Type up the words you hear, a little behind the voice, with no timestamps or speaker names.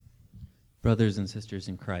Brothers and sisters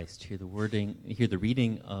in Christ, hear the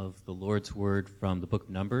reading of the Lord's Word from the book of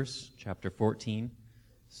Numbers, chapter 14,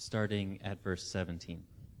 starting at verse 17.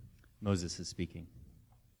 Moses is speaking.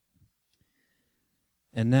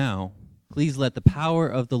 And now, please let the power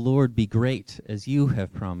of the Lord be great, as you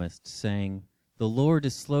have promised, saying, the Lord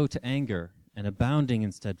is slow to anger and abounding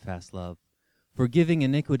in steadfast love, forgiving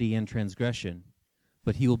iniquity and transgression,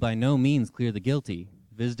 but he will by no means clear the guilty,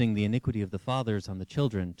 visiting the iniquity of the fathers on the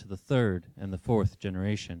children to the third and the fourth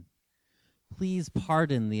generation. Please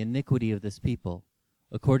pardon the iniquity of this people,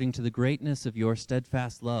 according to the greatness of your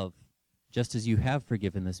steadfast love, just as you have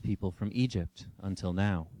forgiven this people from Egypt until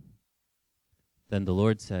now. Then the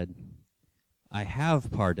Lord said, I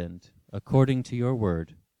have pardoned, according to your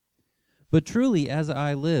word. But truly, as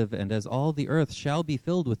I live, and as all the earth shall be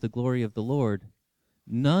filled with the glory of the Lord,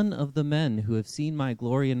 none of the men who have seen my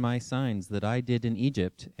glory and my signs that I did in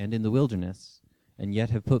Egypt and in the wilderness, and yet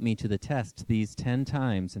have put me to the test these 10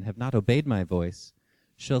 times and have not obeyed my voice,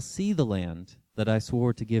 shall see the land that I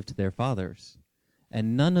swore to give to their fathers,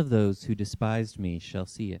 and none of those who despised me shall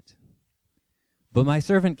see it. But my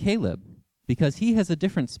servant Caleb, because he has a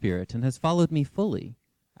different spirit and has followed me fully,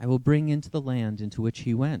 I will bring into the land into which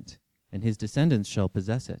he went, and his descendants shall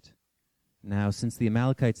possess it. Now, since the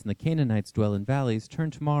Amalekites and the Canaanites dwell in valleys, turn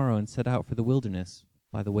tomorrow and set out for the wilderness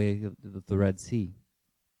by the way of the Red Sea.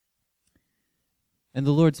 And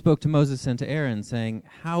the Lord spoke to Moses and to Aaron, saying,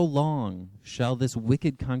 How long shall this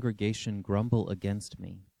wicked congregation grumble against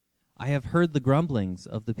me? I have heard the grumblings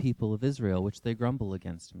of the people of Israel, which they grumble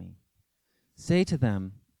against me. Say to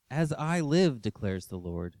them, As I live, declares the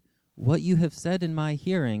Lord, what you have said in my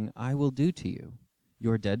hearing I will do to you.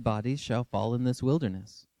 Your dead bodies shall fall in this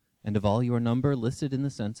wilderness. And of all your number listed in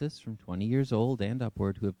the census, from 20 years old and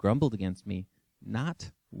upward, who have grumbled against me,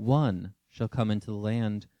 not one shall come into the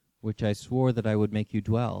land which I swore that I would make you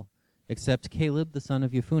dwell, except Caleb the son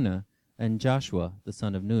of Jephunneh and Joshua the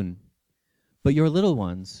son of Nun. But your little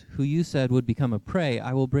ones, who you said would become a prey,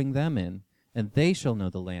 I will bring them in, and they shall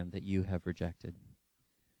know the land that you have rejected.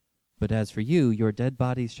 But as for you, your dead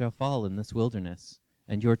bodies shall fall in this wilderness,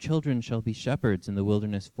 and your children shall be shepherds in the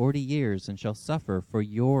wilderness 40 years, and shall suffer for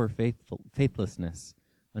your faithlessness,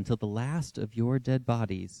 until the last of your dead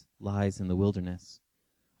bodies lies in the wilderness.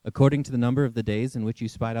 According to the number of the days in which you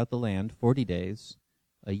spied out the land, 40 days,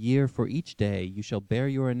 a year for each day, you shall bear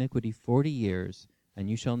your iniquity 40 years, and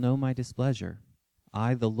you shall know my displeasure.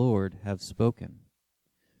 I, the Lord, have spoken.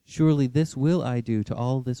 Surely this will I do to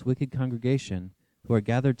all this wicked congregation who are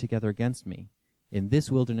gathered together against me. In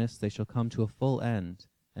this wilderness they shall come to a full end,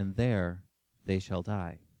 and there they shall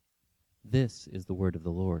die. This is the word of the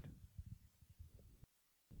Lord.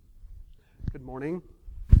 Good morning.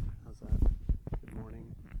 How's that? Good morning.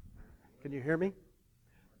 Can you hear me?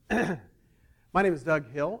 My name is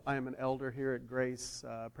Doug Hill. I am an elder here at Grace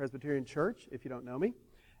Presbyterian Church, if you don't know me.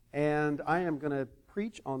 And I am going to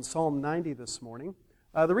preach on Psalm 90 this morning.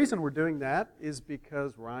 The reason we're doing that is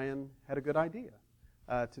because Ryan had a good idea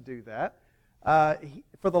to do that.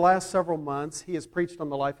 For the last several months, he has preached on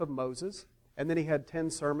the life of Moses, and then he had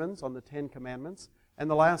 10 sermons on the 10 Commandments. And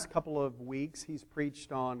the last couple of weeks, he's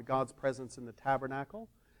preached on God's presence in the tabernacle.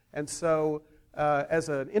 And so, as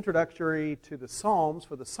an introductory to the Psalms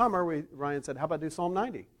for the summer, Ryan said, how about do Psalm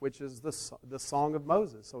 90, which is the Song of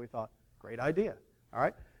Moses. So we thought, great idea. All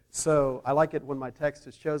right. So I like it when my text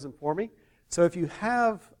is chosen for me. So if you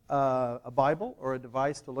have a Bible or a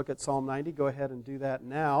device to look at Psalm 90, go ahead and do that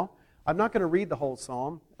now. I'm not going to read the whole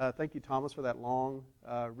psalm. Thank you, Thomas, for that long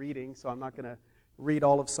reading. So I'm not going to read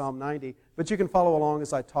all of Psalm 90. But you can follow along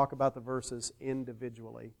as I talk about the verses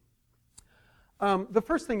individually. The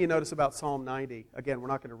first thing you notice about Psalm 90, again, we're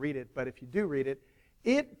not going to read it, but if you do read it,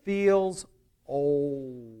 it feels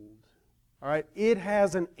old. All right? It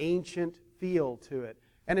has an ancient feel to it.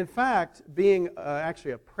 And in fact, being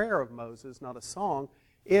actually a prayer of Moses, not a song,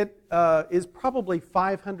 it is probably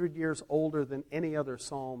 500 years older than any other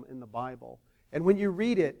psalm in the Bible. And when you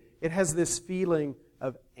read it, it has this feeling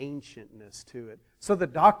of ancientness to it. So the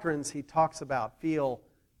doctrines he talks about feel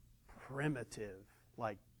primitive,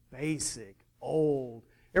 like basic, old.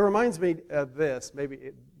 It reminds me of this.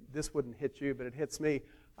 Maybe this wouldn't hit you, but it hits me.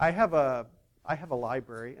 I have a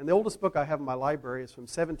library, and the oldest book I have in my library is from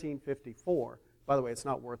 1754. By the way, it's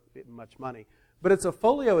not worth much money. But it's a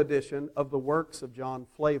folio edition of the works of John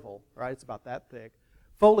Flavel, right? It's about that thick.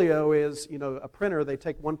 Folio is, a printer, they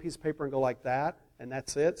take one piece of paper and go like that, and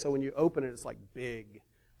that's it. So when you open it, it's like big,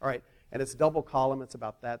 all right? And it's double column, it's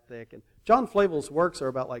about that thick. And John Flavel's works are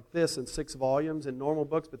about like this in 6 volumes in normal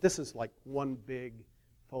books, but this is like one big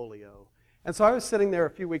folio. And so I was sitting there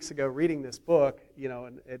a few weeks ago reading this book,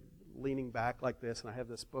 and leaning back like this, and I have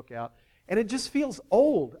this book out, and it just feels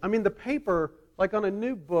old. I mean, the paper, like on a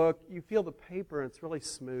new book, you feel the paper, and it's really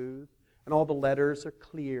smooth, and all the letters are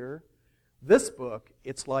clear. This book,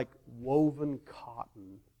 it's like woven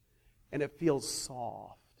cotton, and it feels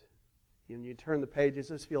soft. And you turn the pages,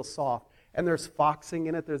 it just feels soft. And there's foxing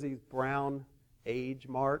in it. There's these brown age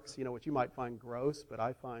marks, which you might find gross, but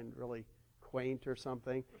I find really quaint or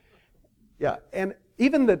something. Yeah, and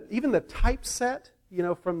even the typeset,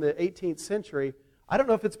 from the 18th century, I don't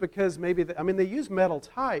know if it's because maybe, they use metal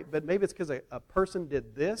type, but maybe it's because a person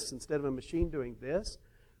did this instead of a machine doing this.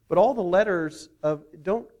 But all the letters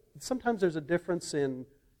sometimes there's a difference in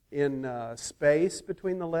space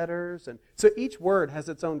between the letters. And so each word has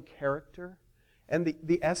its own character. And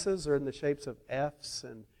the S's are in the shapes of F's.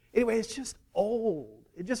 And anyway, it's just old.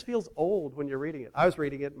 It just feels old when you're reading it. I was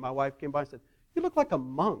reading it, and my wife came by and said, "You look like a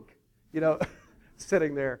monk,"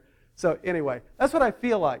 sitting there. So anyway, that's what I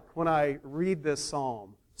feel like when I read this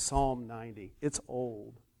psalm, Psalm 90. It's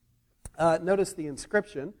old. Notice the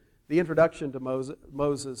inscription, the introduction to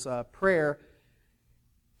Moses' prayer.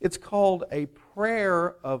 It's called a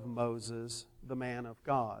prayer of Moses, the man of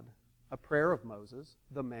God. A prayer of Moses,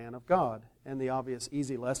 the man of God. And the obvious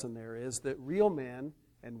easy lesson there is that real men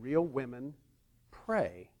and real women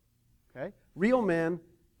pray. Okay? Real men,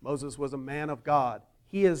 Moses was a man of God.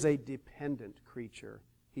 He is a dependent creature.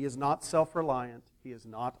 He is not self-reliant. He is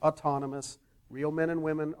not autonomous. Real men and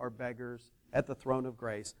women are beggars at the throne of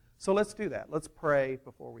grace. So let's do that. Let's pray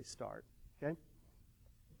before we start. Okay?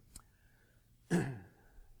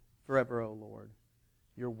 Forever, O Lord,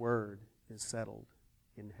 your word is settled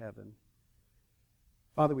in heaven.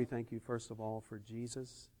 Father, we thank you, first of all, for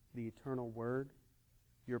Jesus, the eternal Word,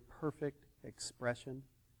 your perfect expression.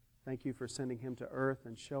 Thank you for sending him to earth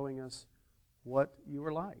and showing us what you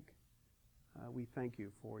are like. We thank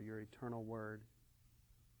you for your eternal Word.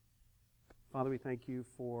 Father, we thank you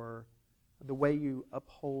for the way you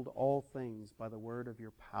uphold all things by the word of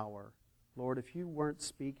your power. Lord, if you weren't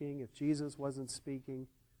speaking, if Jesus wasn't speaking,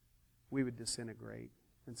 we would disintegrate.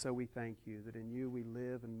 And so we thank you that in you we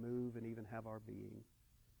live and move and even have our being.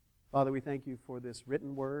 Father, we thank you for this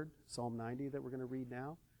written word, Psalm 90, that we're going to read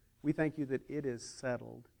now. We thank you that it is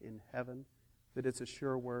settled in heaven, that it's a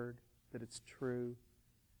sure word, that it's true.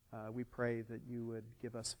 We pray that you would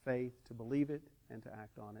give us faith to believe it and to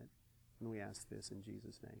act on it. And we ask this in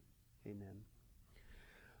Jesus' name. Amen.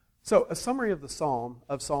 So, a summary of the Psalm,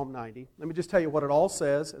 of Psalm 90. Let me just tell you what it all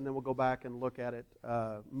says, and then we'll go back and look at it,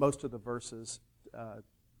 most of the verses,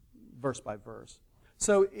 verse by verse.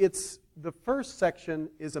 So, the first section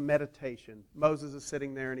is a meditation. Moses is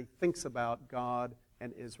sitting there, and he thinks about God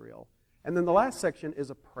and Israel. And then the last section is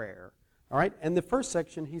a prayer. All right? And the first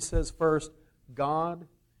section, he says first, God,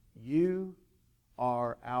 you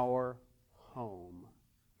are our home,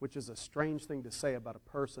 which is a strange thing to say about a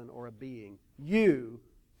person or a being. You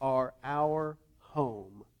are our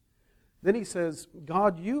home. Then he says,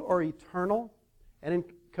 God, you are eternal, and in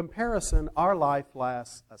comparison, our life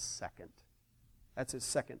lasts a second. That's his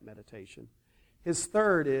second meditation. His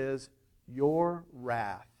third is, your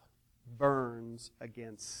wrath burns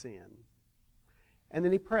against sin. And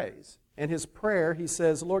then he prays. And his prayer, he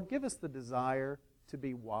says, Lord, give us the desire to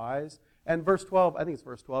be wise. And verse 12, I think it's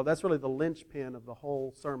verse 12, that's really the linchpin of the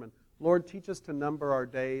whole sermon. Lord, teach us to number our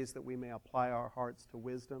days that we may apply our hearts to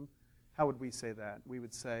wisdom. How would we say that? We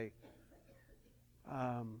would say,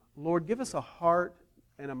 Lord, give us a heart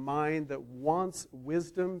and a mind that wants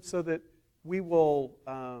wisdom so that we will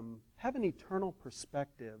have an eternal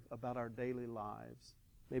perspective about our daily lives.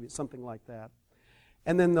 Maybe it's something like that.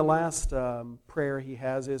 And then the last prayer he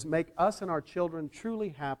has is, make us and our children truly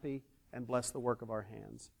happy and bless the work of our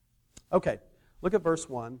hands. Okay, look at verse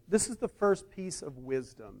 1. This is the first piece of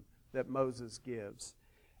wisdom that Moses gives.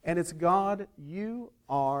 And it's, God, you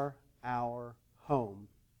are our home.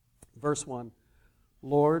 Verse 1,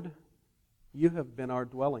 Lord, you have been our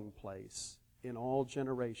dwelling place in all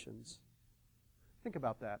generations. Think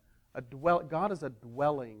about that. God is a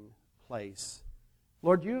dwelling place.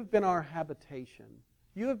 Lord, you have been our habitation.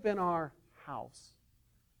 You have been our house.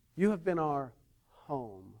 You have been our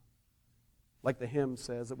home. Like the hymn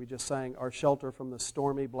says that we just sang, our shelter from the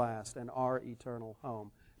stormy blast and our eternal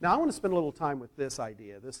home. Now, I want to spend a little time with this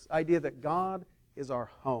idea that God is our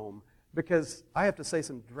home, because I have to say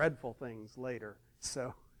some dreadful things later.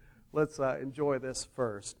 So let's enjoy this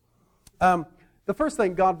first. The first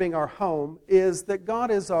thing, God being our home, is that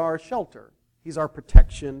God is our shelter. He's our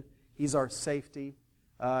protection. He's our safety.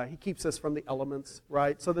 He keeps us from the elements,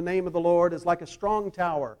 right? So the name of the Lord is like a strong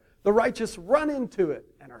tower. The righteous run into it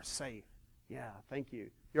and are safe. Yeah, thank you.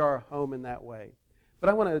 You're our home in that way. But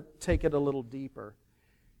I want to take it a little deeper.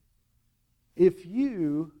 If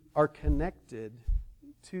you are connected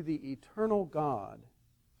to the eternal God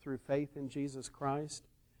through faith in Jesus Christ,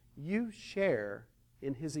 you share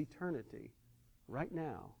in His eternity right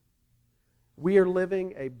now. We are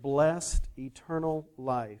living a blessed, eternal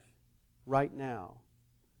life right now.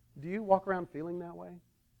 Do you walk around feeling that way?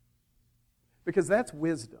 Because that's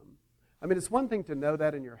wisdom. I mean, it's one thing to know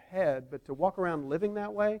that in your head, but to walk around living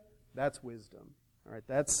that way, that's wisdom. All right,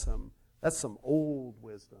 that's some old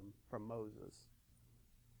wisdom from Moses.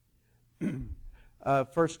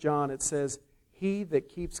 1 John, it says, "He that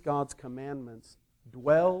keeps God's commandments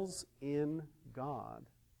dwells in God,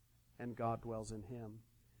 and God dwells in him."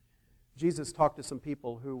 Jesus talked to some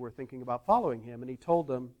people who were thinking about following Him, and He told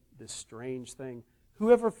them this strange thing.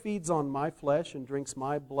 "Whoever feeds on my flesh and drinks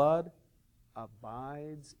my blood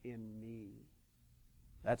abides in me."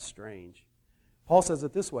 That's strange. Paul says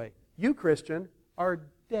it this way: you, Christian, are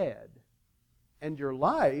dead, and your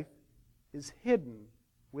life is hidden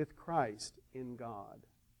with Christ in God.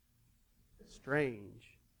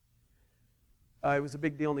 Strange. It was a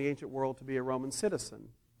big deal in the ancient world to be a Roman citizen.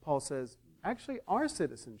 Paul says, actually, our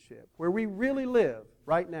citizenship, where we really live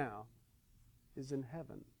right now, is in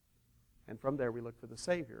heaven. And from there we look for the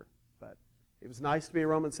Savior. But it was nice to be a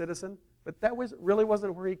Roman citizen, but that really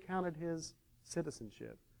wasn't where he counted his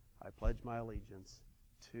citizenship. I pledge my allegiance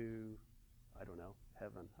to, I don't know,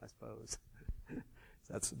 heaven, I suppose.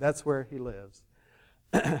 That's where he lives.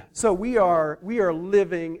 So we are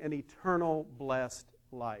living an eternal, blessed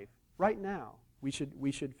life right now. We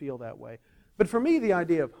should feel that way. But for me, the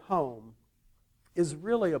idea of home is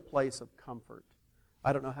really a place of comfort.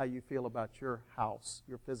 I don't know how you feel about your house,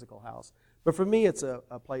 your physical house. But for me, it's a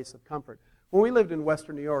place of comfort. When we lived in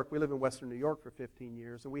Western New York, we lived in Western New York for 15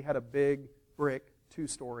 years, and we had a big brick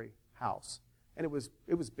 2-story house. And it was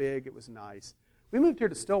big, it was nice. We moved here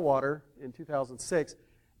to Stillwater in 2006,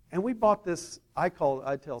 and we bought this, I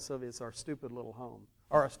tell Sylvia, it's our stupid little home,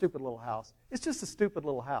 or our stupid little house. It's just a stupid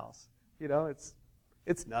little house. You know, it's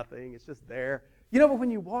nothing, it's just there. You know, but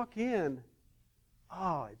when you walk in,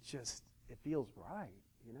 it feels right,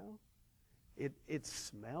 you know? It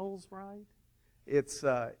smells right. It's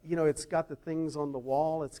got the things on the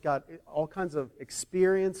wall. It's got all kinds of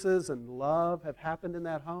experiences and love have happened in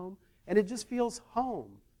that home, and it just feels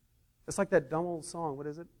home. It's like that dumb old song. What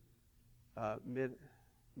is it?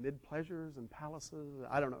 Mid pleasures and palaces.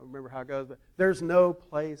 I don't know. Remember how it goes, but there's no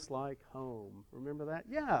place like home. Remember that?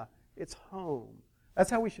 Yeah, it's home. That's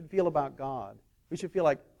how we should feel about God. We should feel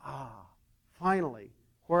like, finally,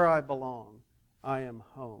 where I belong, I am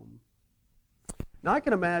home. Now I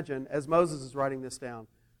can imagine, as Moses is writing this down,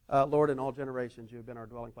 Lord, in all generations you have been our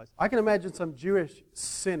dwelling place. I can imagine some Jewish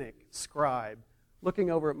cynic, scribe, looking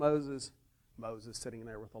over at Moses sitting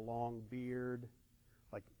there with a long beard,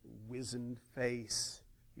 like wizened face,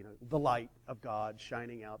 you know, the light of God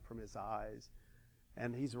shining out from his eyes.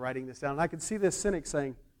 And he's writing this down. And I can see this cynic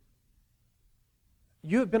saying,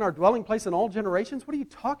 you have been our dwelling place in all generations? What are you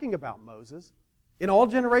talking about, Moses? In all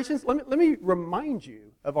generations? Let me remind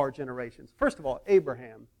you of our generations. First of all,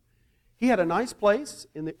 Abraham. He had a nice place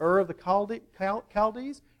in the Ur of the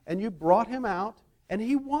Chaldees, and you brought him out, and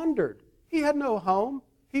he wandered. He had no home.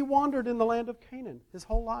 He wandered in the land of Canaan his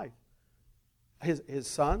whole life. His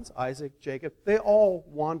sons, Isaac, Jacob, they all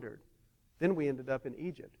wandered. Then we ended up in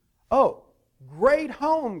Egypt. Oh, great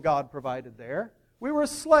home God provided there. We were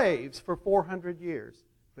slaves for 400 years,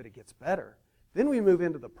 but it gets better. Then we move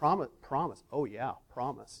into the promise. Oh yeah,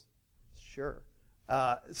 promise. Sure.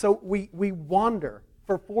 So we wander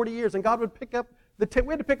for 40 years, and God would pick up the tent.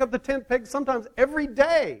 We had to pick up the tent peg sometimes every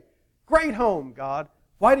day. Great home, God.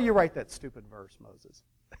 Why do you write that stupid verse, Moses?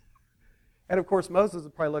 And of course, Moses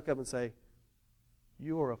would probably look up and say,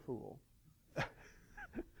 you are a fool.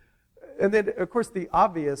 And then, of course, the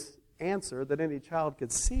obvious answer that any child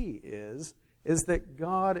could see is that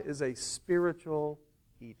God is a spiritual,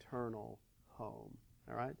 eternal home.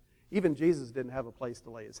 All right? Even Jesus didn't have a place to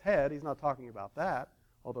lay his head. He's not talking about that,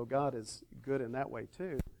 although God is good in that way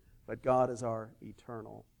too. But God is our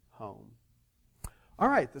eternal home. All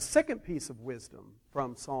right, the second piece of wisdom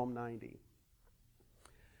from Psalm 90.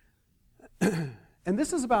 And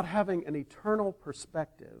this is about having an eternal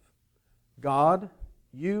perspective. God,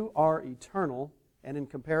 you are eternal, and in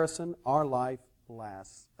comparison, our life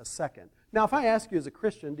lasts a second. Now, if I ask you as a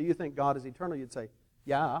Christian, do you think God is eternal? You'd say,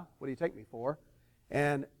 yeah, what do you take me for?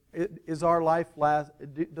 And does our life last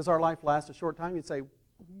a short time? You'd say,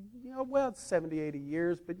 well, it's 70, 80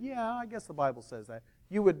 years, but yeah, I guess the Bible says that.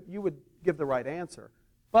 You would give the right answer.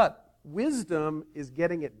 But wisdom is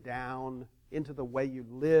getting it down into the way you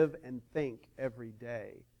live and think every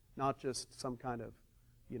day, not just some kind of,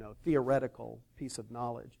 theoretical piece of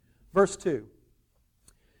knowledge. Verse 2.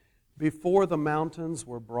 Before the mountains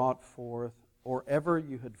were brought forth, or ever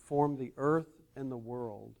you had formed the earth and the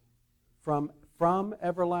world, from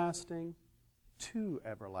everlasting to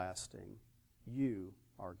everlasting, you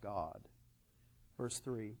are God. Verse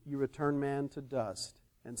 3. You return man to dust,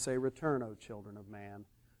 and say, Return, O children of man,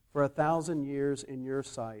 for 1,000 years in your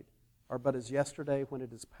sight are but as yesterday when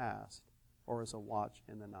it is past, or as a watch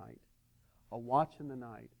in the night. A watch in the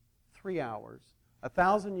night, 3 hours.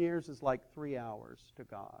 1,000 years is like 3 hours to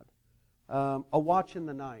God. A watch in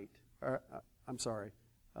the night,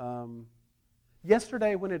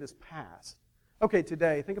 yesterday when it is past. Okay,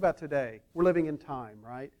 today, think about today. We're living in time,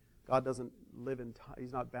 right? God doesn't live in time.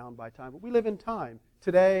 He's not bound by time, but we live in time.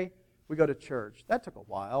 Today, we go to church. That took a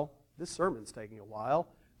while. This sermon's taking a while.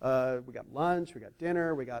 We got lunch, we got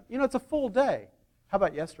dinner, it's a full day. How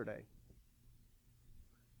about yesterday?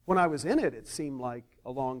 When I was in it, it seemed like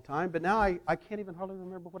a long time, but now I can't even hardly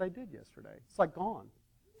remember what I did yesterday. It's like gone.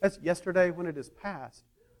 That's yesterday when it is past.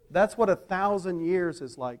 That's what 1,000 years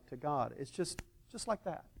is like to God. It's just like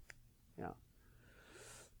that. Yeah.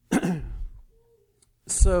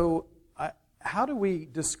 So, how do we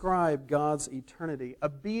describe God's eternity? A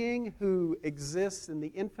being who exists in the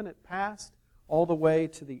infinite past all the way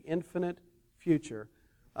to the infinite future.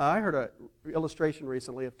 I heard an illustration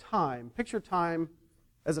recently of time. Picture time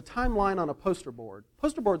as a timeline on a poster board.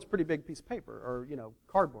 Poster board's a pretty big piece of paper, or,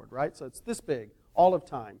 cardboard, right? So it's this big, all of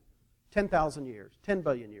time. 10,000 years, 10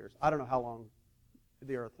 billion years. I don't know how long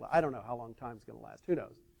the earth lasts. I don't know how long time's going to last. Who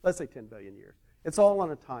knows? Let's say 10 billion years. It's all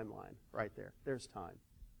on a timeline right there. There's time.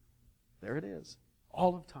 There it is.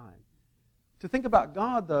 All of time. To think about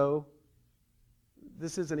God, though,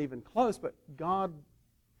 this isn't even close, but God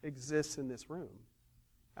exists in this room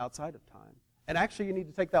outside of time. And actually, you need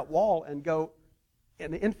to take that wall and go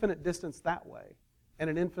an infinite distance that way and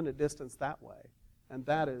an infinite distance that way. And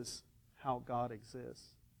that is how God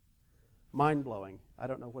exists. Mind-blowing. I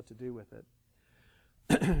don't know what to do with it.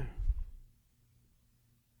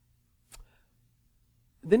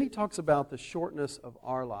 Then he talks about the shortness of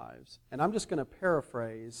our lives. And I'm just going to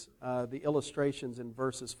paraphrase the illustrations in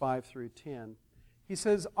verses 5 through 10. He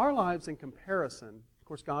says, our lives in comparison, of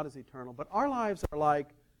course God is eternal, but our lives are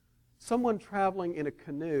like someone traveling in a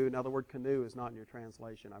canoe. Now the word canoe is not in your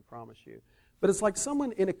translation, I promise you. But it's like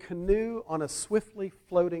someone in a canoe on a swiftly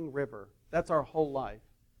floating river. That's our whole life.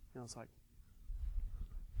 It's like,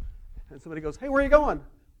 and somebody goes, hey, where are you going?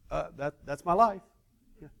 That's my life.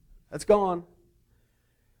 Yeah, that's gone.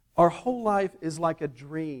 Our whole life is like a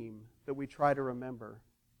dream that we try to remember.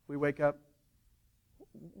 We wake up,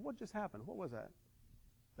 what just happened? What was that?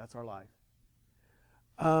 That's our life.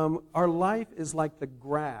 Our life is like the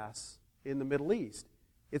grass in the Middle East.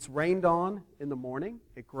 It's rained on in the morning,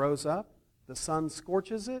 it grows up, the sun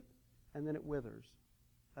scorches it, and then it withers.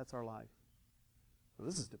 That's our life. Well,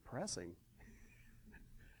 this is depressing.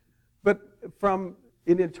 But from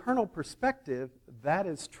an eternal perspective, that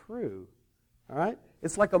is true. All right?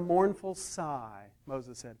 It's like a mournful sigh,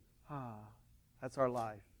 Moses said. That's our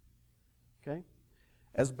life. Okay?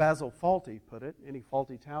 As Basil Fawlty put it, any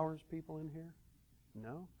Fawlty Towers people in here?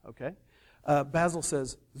 No? Okay. Basil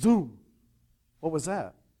says, zoom. What was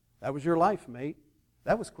that? That was your life, mate.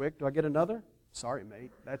 That was quick. Do I get another? Sorry,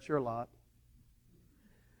 mate. That's your lot.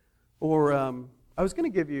 Or I was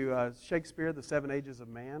going to give you Shakespeare, The Seven Ages of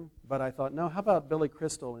Man, but I thought, no, how about Billy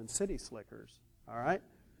Crystal in City Slickers? All right?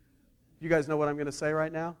 You guys know what I'm going to say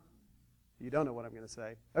right now? You don't know what I'm going to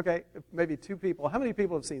say. Okay, maybe two people. How many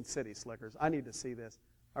people have seen City Slickers? I need to see this.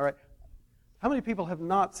 All right. How many people have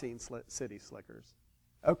not seen City Slickers?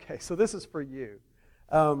 Okay, so this is for you.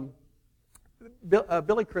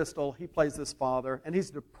 Billy Crystal, he plays this father, and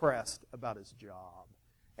he's depressed about his job.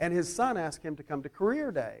 And his son asks him to come to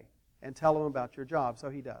Career Day and tell him about your job,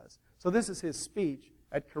 so he does. So this is his speech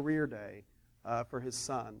at Career Day for his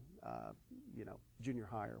son, junior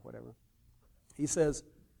high or whatever. He says,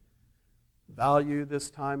 value this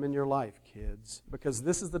time in your life, kids, because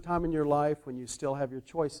this is the time in your life when you still have your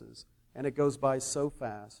choices, and it goes by so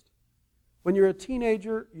fast. When you're a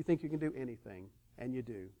teenager, you think you can do anything, and you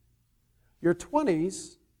do. Your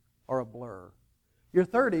 20s are a blur. Your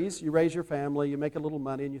 30s, you raise your family, you make a little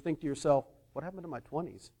money, and you think to yourself, what happened to my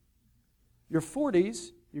 20s? Your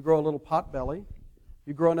 40s, you grow a little pot belly,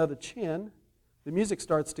 you grow another chin, the music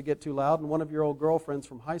starts to get too loud, and one of your old girlfriends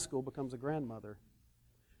from high school becomes a grandmother.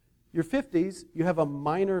 Your 50s, you have a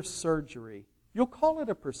minor surgery. You'll call it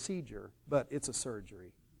a procedure, but it's a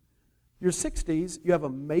surgery. Your 60s, you have a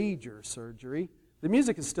major surgery. The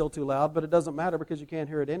music is still too loud, but it doesn't matter because you can't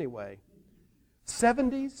hear it anyway.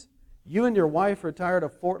 70s, you and your wife are tired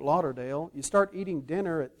of Fort Lauderdale. You start eating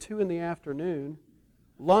dinner at 2 in the afternoon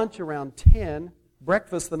lunch around 10,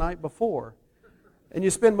 breakfast the night before. And you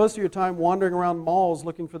spend most of your time wandering around malls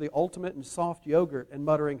looking for the ultimate and soft yogurt and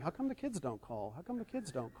muttering, how come the kids don't call? How come the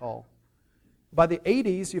kids don't call? By the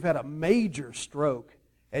 80s, you've had a major stroke,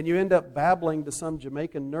 and you end up babbling to some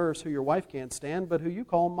Jamaican nurse who your wife can't stand, but who you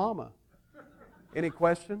call mama. Any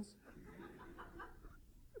questions?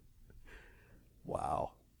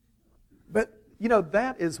 Wow. But,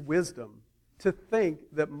 that is wisdom, to think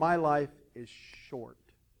that my life is short,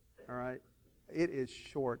 all right? It is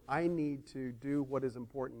short. I need to do what is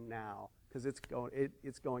important now because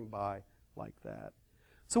it's going by like that.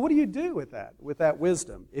 So what do you do with that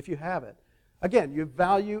wisdom, if you have it? Again, you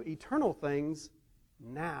value eternal things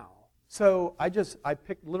now. So I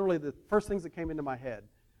picked literally the first things that came into my head.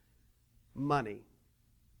 Money,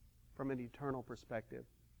 from an eternal perspective.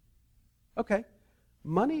 Okay,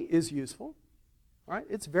 money is useful, all right?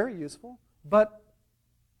 It's very useful, but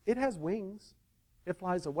it has wings. It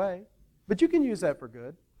flies away. But you can use that for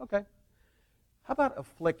good. Okay. How about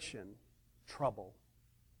affliction, trouble?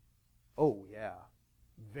 Oh, yeah.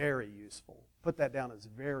 Very useful. Put that down as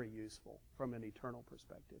very useful from an eternal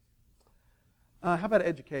perspective. How about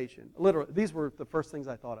education? Literally, these were the first things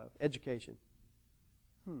I thought of. Education.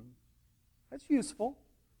 That's useful.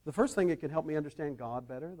 The first thing, it can help me understand God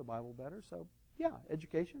better, the Bible better. So, yeah,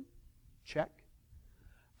 education. Check.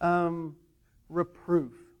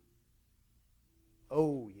 Reproof.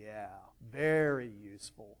 Oh, yeah. Very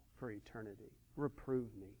useful for eternity.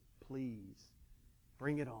 Reprove me, please.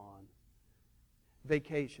 Bring it on.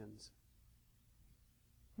 Vacations.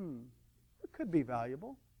 It could be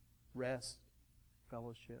valuable. Rest,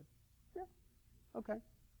 fellowship. Yeah, okay,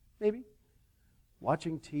 maybe.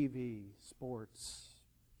 Watching TV, sports,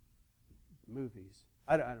 movies.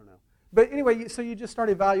 I don't know. But anyway, so you just start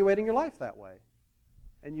evaluating your life that way.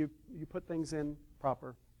 And you put things in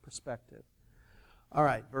proper perspective. All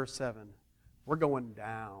right, verse 7. We're going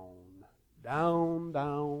down. Down,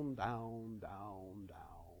 down, down, down,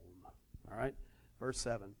 down. All right, verse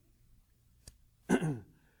 7.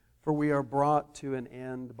 For we are brought to an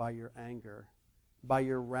end by your anger. By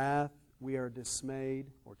your wrath we are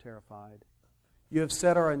dismayed or terrified. You have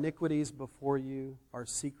set our iniquities before you, our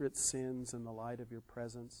secret sins in the light of your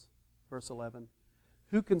presence. Verse 11.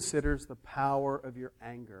 Who considers the power of your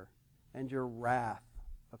anger and your wrath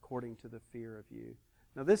according to the fear of you?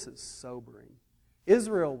 Now this is sobering.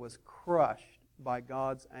 Israel was crushed by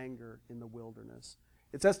God's anger in the wilderness.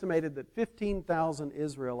 It's estimated that 15,000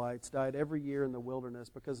 Israelites died every year in the wilderness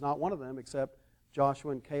because not one of them, except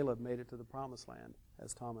Joshua and Caleb, made it to the promised land,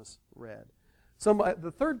 as Thomas read. So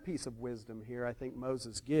the third piece of wisdom here I think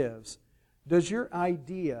Moses gives, does your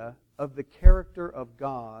idea of the character of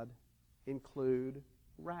God include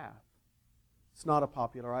wrath? It's not a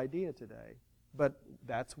popular idea today, but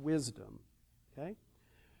that's wisdom. Okay?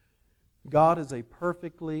 God is a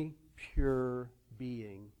perfectly pure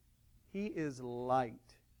being. He is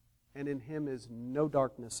light, and in Him is no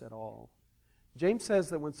darkness at all. James says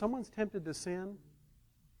that when someone's tempted to sin,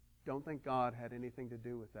 don't think God had anything to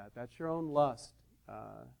do with that. That's your own lust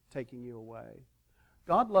taking you away.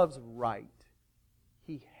 God loves right.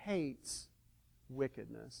 He hates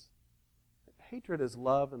wickedness. Hatred is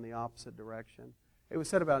love in the opposite direction. It was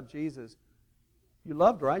said about Jesus, you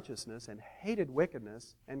loved righteousness and hated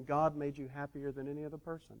wickedness, and God made you happier than any other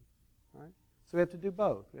person. Right? So we have to do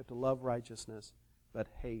both. We have to love righteousness, but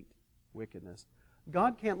hate wickedness.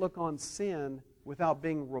 God can't look on sin without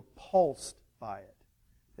being repulsed by it.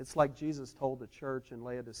 It's like Jesus told the church in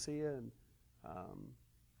Laodicea in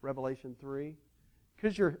Revelation 3.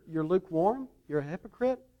 Because you're lukewarm, you're a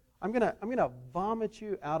hypocrite, I'm gonna vomit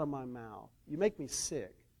you out of my mouth. You make me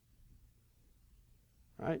sick.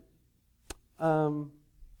 Right?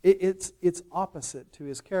 It's opposite to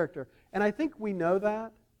His character. And I think we know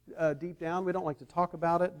that deep down. We don't like to talk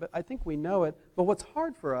about it, but I think we know it. But what's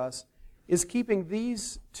hard for us is keeping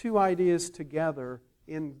these two ideas together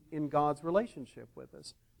in God's relationship with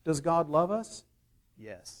us. Does God love us?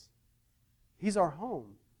 Yes. He's our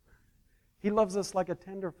home. He loves us like a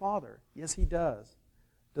tender father. Yes, He does.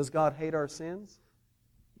 Does God hate our sins?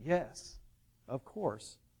 Yes, of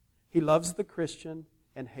course. He loves the Christian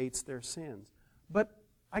and hates their sins. But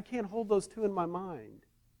I can't hold those two in my mind.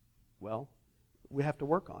 Well, we have to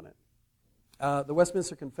work on it. The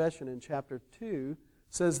Westminster Confession in chapter 2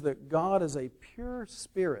 says that God is a pure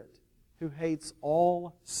spirit who hates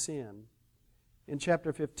all sin. In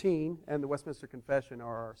chapter 15, and the Westminster Confession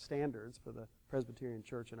are our standards for the Presbyterian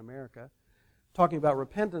Church in America, talking about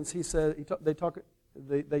repentance,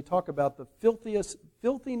 they talk about the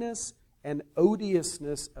filthiness and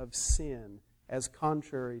odiousness of sin as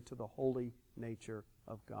contrary to the holy nature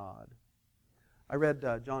of God. I read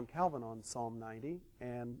John Calvin on Psalm 90,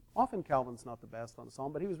 and often Calvin's not the best on a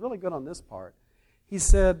psalm, but he was really good on this part. He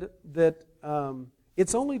said that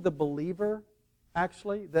it's only the believer,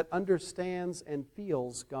 actually, that understands and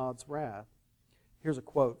feels God's wrath. Here's a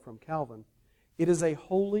quote from Calvin. "It is a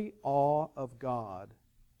holy awe of God,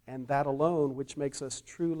 and that alone which makes us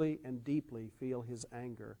truly and deeply feel His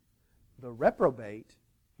anger. The reprobate,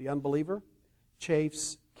 the unbeliever,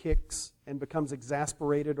 chafes, kicks, and becomes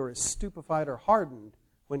exasperated or is stupefied or hardened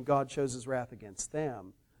when God shows His wrath against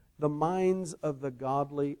them. The minds of the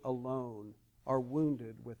godly alone are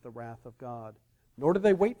wounded with the wrath of God. Nor do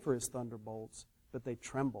they wait for His thunderbolts, but they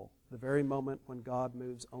tremble the very moment when God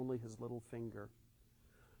moves only His little finger."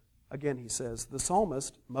 Again, he says, the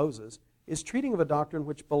psalmist, Moses, is treating of a doctrine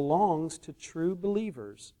which belongs to true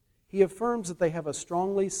believers. He affirms that they have a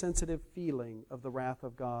strongly sensitive feeling of the wrath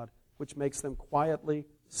of God, which makes them quietly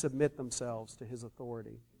submit themselves to His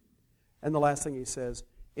authority. And the last thing he says,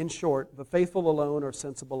 in short, the faithful alone are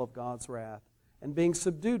sensible of God's wrath, and being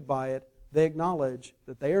subdued by it, they acknowledge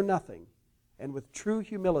that they are nothing, and with true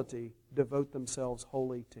humility devote themselves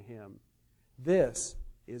wholly to Him. This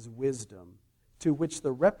is wisdom, to which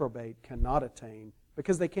the reprobate cannot attain,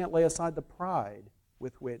 because they can't lay aside the pride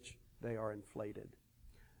with which they are inflated.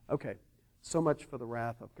 Okay, so much for the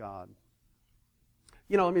wrath of God.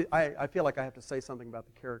 You know, I feel like I have to say something about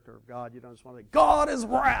the character of God. You don't just want to say, God is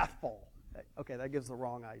wrathful. Okay, that gives the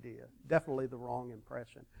wrong idea. Definitely the wrong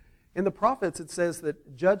impression. In the prophets, it says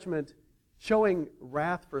that judgment, showing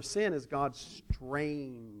wrath for sin, is God's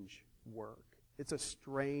strange work. It's a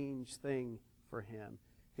strange thing for Him.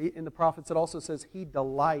 In the prophets, it also says He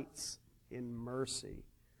delights in mercy.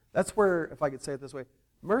 That's where, if I could say it this way,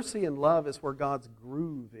 mercy and love is where God's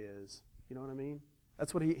groove is. You know what I mean?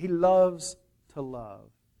 That's what He loves to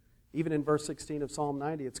love. Even in verse 16 of Psalm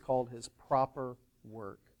 90, it's called His proper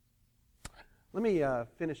work. Let me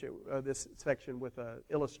finish this section with an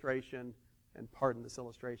illustration, and pardon this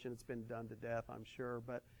illustration. It's been done to death, I'm sure.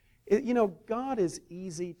 But, God is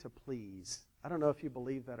easy to please. I don't know if you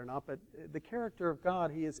believe that or not, but the character of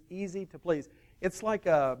God, He is easy to please. It's like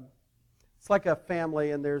a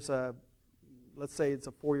family, and there's let's say it's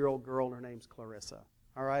a 4-year-old girl, and her name's Clarissa.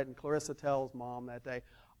 All right, and Clarissa tells Mom that day,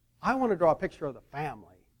 I want to draw a picture of the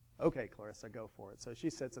family. Okay, Clarissa, go for it. So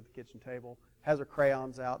she sits at the kitchen table, has her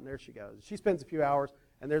crayons out, and there she goes. She spends a few hours,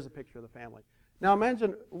 and there's a picture of the family. Now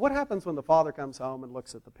imagine, what happens when the father comes home and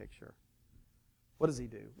looks at the picture? What does he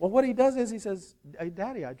do? Well, what he does is he says, hey,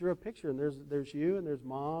 Daddy, I drew a picture, and there's you, and there's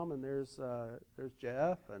Mom, and there's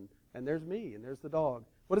Jeff, and there's me, and there's the dog.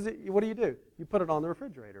 What do you do? You put it on the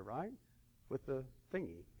refrigerator, right? With the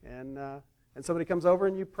thingy. And somebody comes over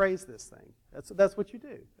and you praise this thing. That's what you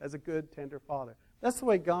do as a good, tender father. That's the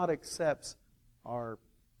way God accepts our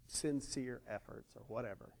sincere efforts or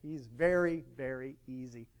whatever. He's very, very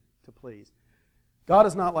easy to please. God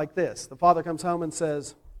is not like this. The father comes home and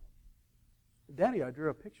says, Daddy, I drew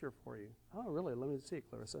a picture for you. Oh, really? Let me see it,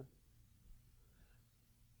 Clarissa.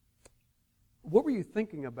 What were you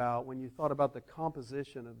thinking about when you thought about the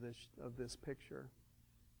composition of this picture?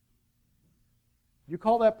 You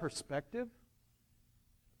call that perspective?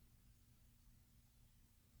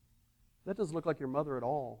 That doesn't look like your mother at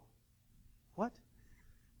all. What?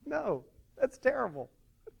 No, that's terrible.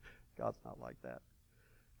 God's not like that.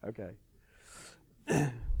 Okay.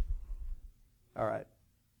 All right.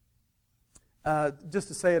 Just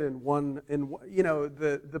to say it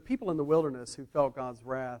the people in the wilderness who felt God's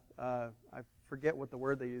wrath, I forget what the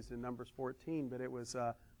word they used in Numbers 14, but it was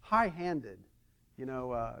high-handed.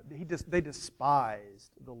 They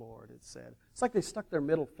despised the Lord, it said. It's like they stuck their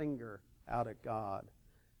middle finger out at God.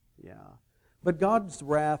 Yeah. But God's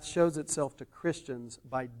wrath shows itself to Christians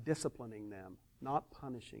by disciplining them, not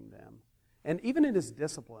punishing them. And even in His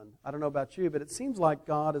discipline, I don't know about you, but it seems like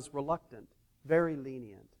God is reluctant, very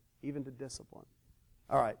lenient, even to discipline.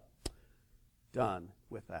 All right, done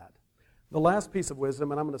with that. The last piece of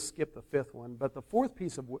wisdom, and I'm going to skip the fifth one, but the fourth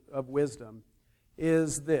piece of wisdom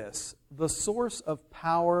is this. The source of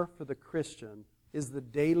power for the Christian is the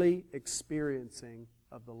daily experiencing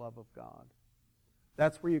of the love of God.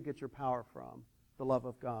 That's where you get your power from, the love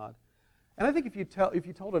of God. And I think if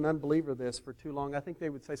you told an unbeliever this for too long, I think they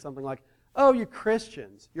would say something like, oh, you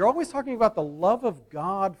Christians, you're always talking about the love of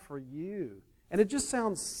God for you. And it just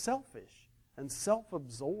sounds selfish and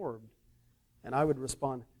self-absorbed. And I would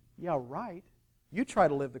respond, yeah, right. You try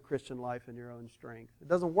to live the Christian life in your own strength. It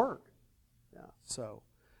doesn't work. Yeah. So,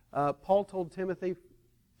 Paul told Timothy,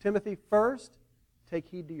 first, take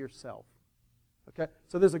heed to yourself. Okay?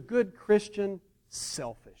 So there's a good Christian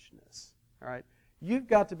selfishness. All right? You've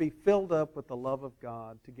got to be filled up with the love of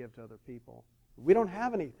God to give to other people. We don't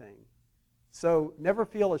have anything So never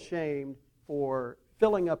feel ashamed for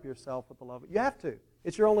filling up yourself with the love. You have to.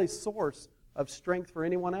 It's your only source of strength for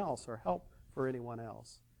anyone else or help for anyone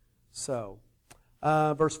else. So,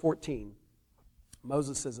 verse 14,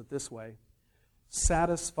 Moses says it this way,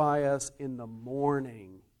 satisfy us in the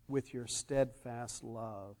morning with your steadfast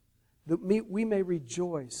love, that we may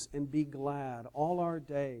rejoice and be glad all our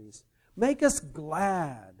days. Make us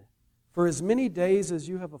glad for as many days as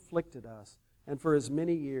you have afflicted us, and for as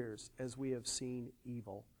many years as we have seen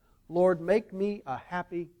evil. Lord, make me a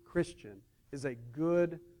happy Christian is a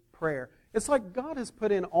good prayer. It's like God has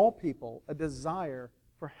put in all people a desire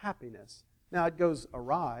for happiness. Now, it goes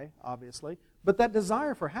awry, obviously, but that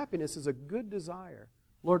desire for happiness is a good desire.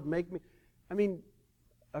 Lord, make me...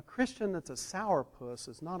 a Christian that's a sourpuss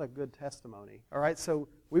is not a good testimony. All right, so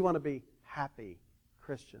we want to be happy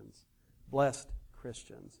Christians, blessed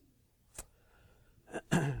Christians.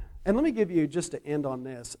 And let me give you, just to end on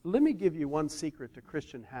this, let me give you one secret to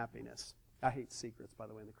Christian happiness. I hate secrets, by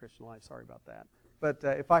the way, in the Christian life. Sorry about that. But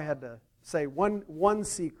if I had to say one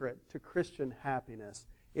secret to Christian happiness,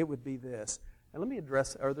 it would be this. And let me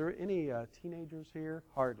address, are there any teenagers here?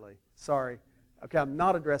 Hardly. Sorry. Okay, I'm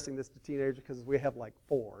not addressing this to teenagers because we have like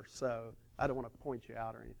 4, so I don't want to point you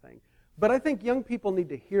out or anything. But I think young people need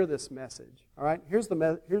to hear this message. All right, here's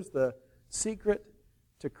the secret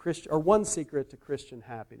to Christian, or one secret to Christian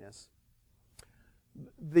happiness.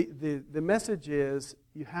 The message is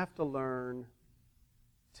you have to learn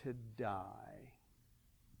to die.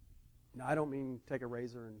 Now, I don't mean take a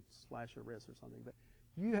razor and slash your wrist or something, but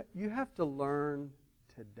you have to learn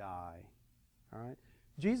to die. All right.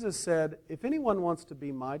 Jesus said, if anyone wants to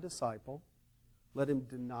be my disciple, let him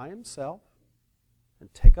deny himself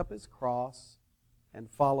and take up his cross and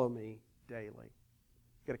follow me daily.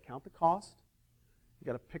 You've got to count the cost. You've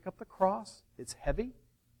got to pick up the cross. It's heavy.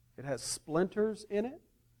 It has splinters in it.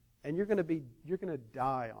 And you're going to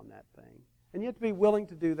die on that thing. And you have to be willing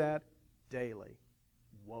to do that daily.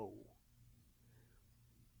 Whoa.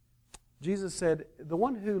 Jesus said, the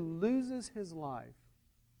one who loses his life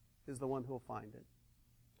is the one who will find it.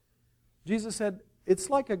 Jesus said,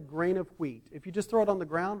 it's like a grain of wheat. If you just throw it on the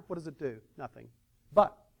ground, what does it do? Nothing.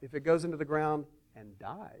 But if it goes into the ground and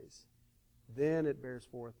dies, then it bears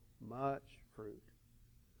forth much fruit.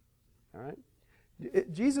 All right?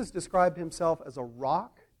 Jesus described himself as a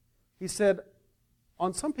rock. He said,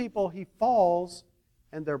 on some people he falls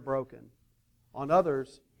and they're broken. On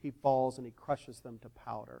others, he falls and he crushes them to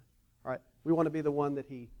powder. All right? We want to be the one that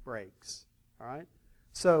he breaks. All right?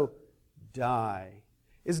 So, die.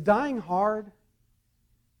 Is dying hard?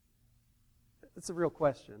 That's a real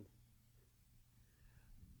question.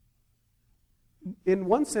 In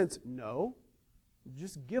one sense, no.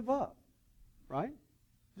 Just give up, right?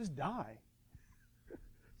 Just die.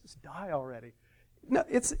 Just die already. No,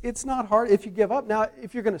 it's not hard if you give up. Now,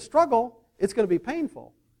 if you're going to struggle, it's going to be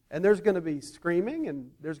painful. And there's going to be screaming,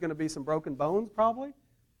 and there's going to be some broken bones probably,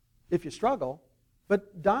 if you struggle.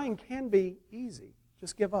 But dying can be easy.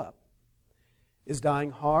 Just give up. Is dying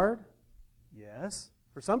hard? Yes.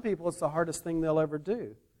 For some people, it's the hardest thing they'll ever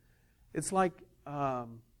do. It's like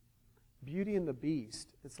Beauty and the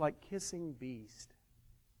Beast. It's like kissing Beast.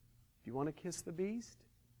 Do you want to kiss the Beast?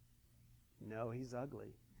 No, he's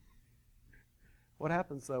ugly. What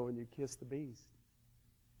happens, though, when you kiss the Beast?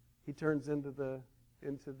 He turns into the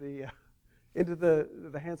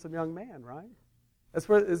handsome young man, right? That's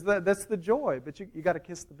the joy. But you got to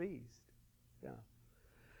kiss the Beast. Yeah.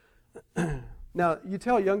 Now, you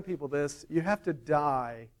tell young people this, you have to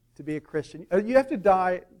die to be a Christian. You have to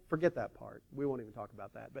die, forget that part. We won't even talk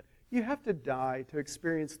about that. But you have to die to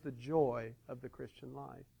experience the joy of the Christian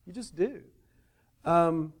life. You just do.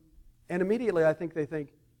 And immediately I think they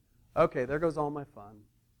think, okay, there goes all my fun.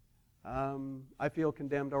 I feel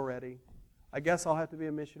condemned already. I guess I'll have to be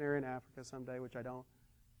a missionary in Africa someday, which I don't.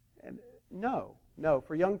 And no.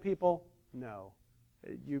 For young people, no.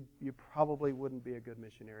 You probably wouldn't be a good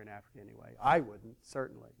missionary in Africa anyway. I wouldn't,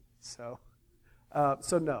 certainly. So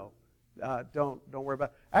no, don't worry about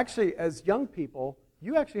it. Actually, as young people,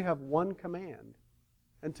 you actually have one command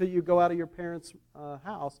until you go out of your parents'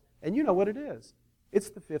 house, and you know what it is. It's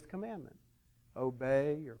the 5th commandment.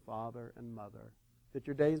 Obey your father and mother, that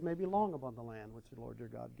your days may be long upon the land which the Lord your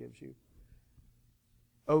God gives you.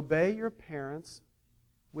 Obey your parents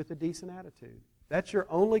with a decent attitude. That's your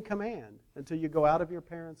only command until you go out of your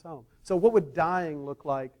parents' home. So what would dying look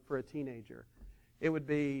like for a teenager? It would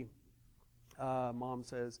be, Mom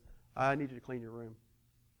says, I need you to clean your room.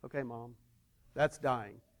 Okay, Mom. That's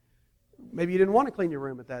dying. Maybe you didn't want to clean your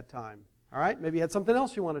room at that time. All right? Maybe you had something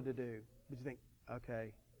else you wanted to do. But you think,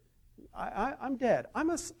 okay, I'm dead. I'm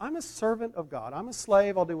a servant of God. I'm a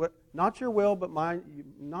slave. I'll do what, not your will, but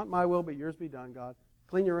not my will, but yours be done, God.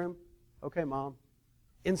 Clean your room. Okay, Mom.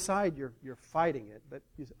 Inside, you're fighting it, but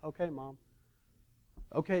you say, okay, Mom.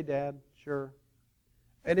 Okay, Dad. Sure.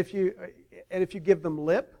 And if you give them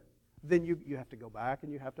lip, then you have to go back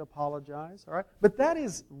and you have to apologize. All right. But that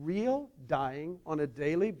is real dying on a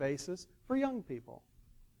daily basis for young people.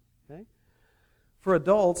 Okay. For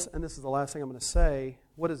adults, and this is the last thing I'm going to say,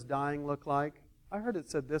 what does dying look like? I heard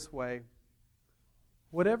it said this way: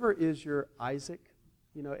 whatever is your Isaac,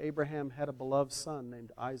 Abraham had a beloved son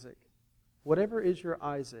named Isaac. Whatever is your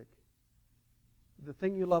Isaac, the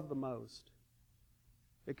thing you love the most,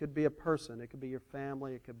 it could be a person, it could be your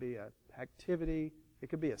family, it could be an activity, it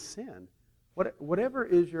could be a sin. Whatever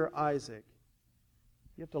is your Isaac,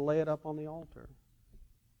 you have to lay it up on the altar.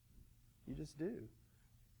 You just do.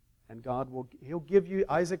 And He'll give you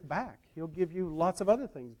Isaac back. He'll give you lots of other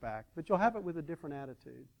things back, but you'll have it with a different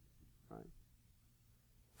attitude. Right?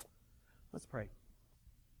 Let's pray.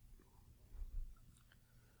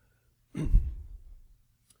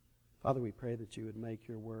 Father, we pray that you would make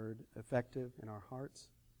your word effective in our hearts.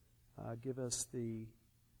 Give us the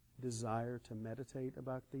desire to meditate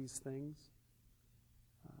about these things.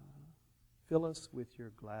 Fill us with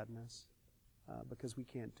your gladness because we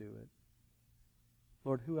can't do it.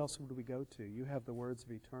 Lord, who else would we go to? You have the words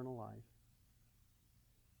of eternal life.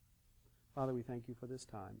 Father, we thank you for this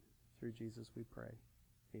time. Through Jesus we pray.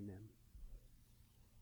 Amen.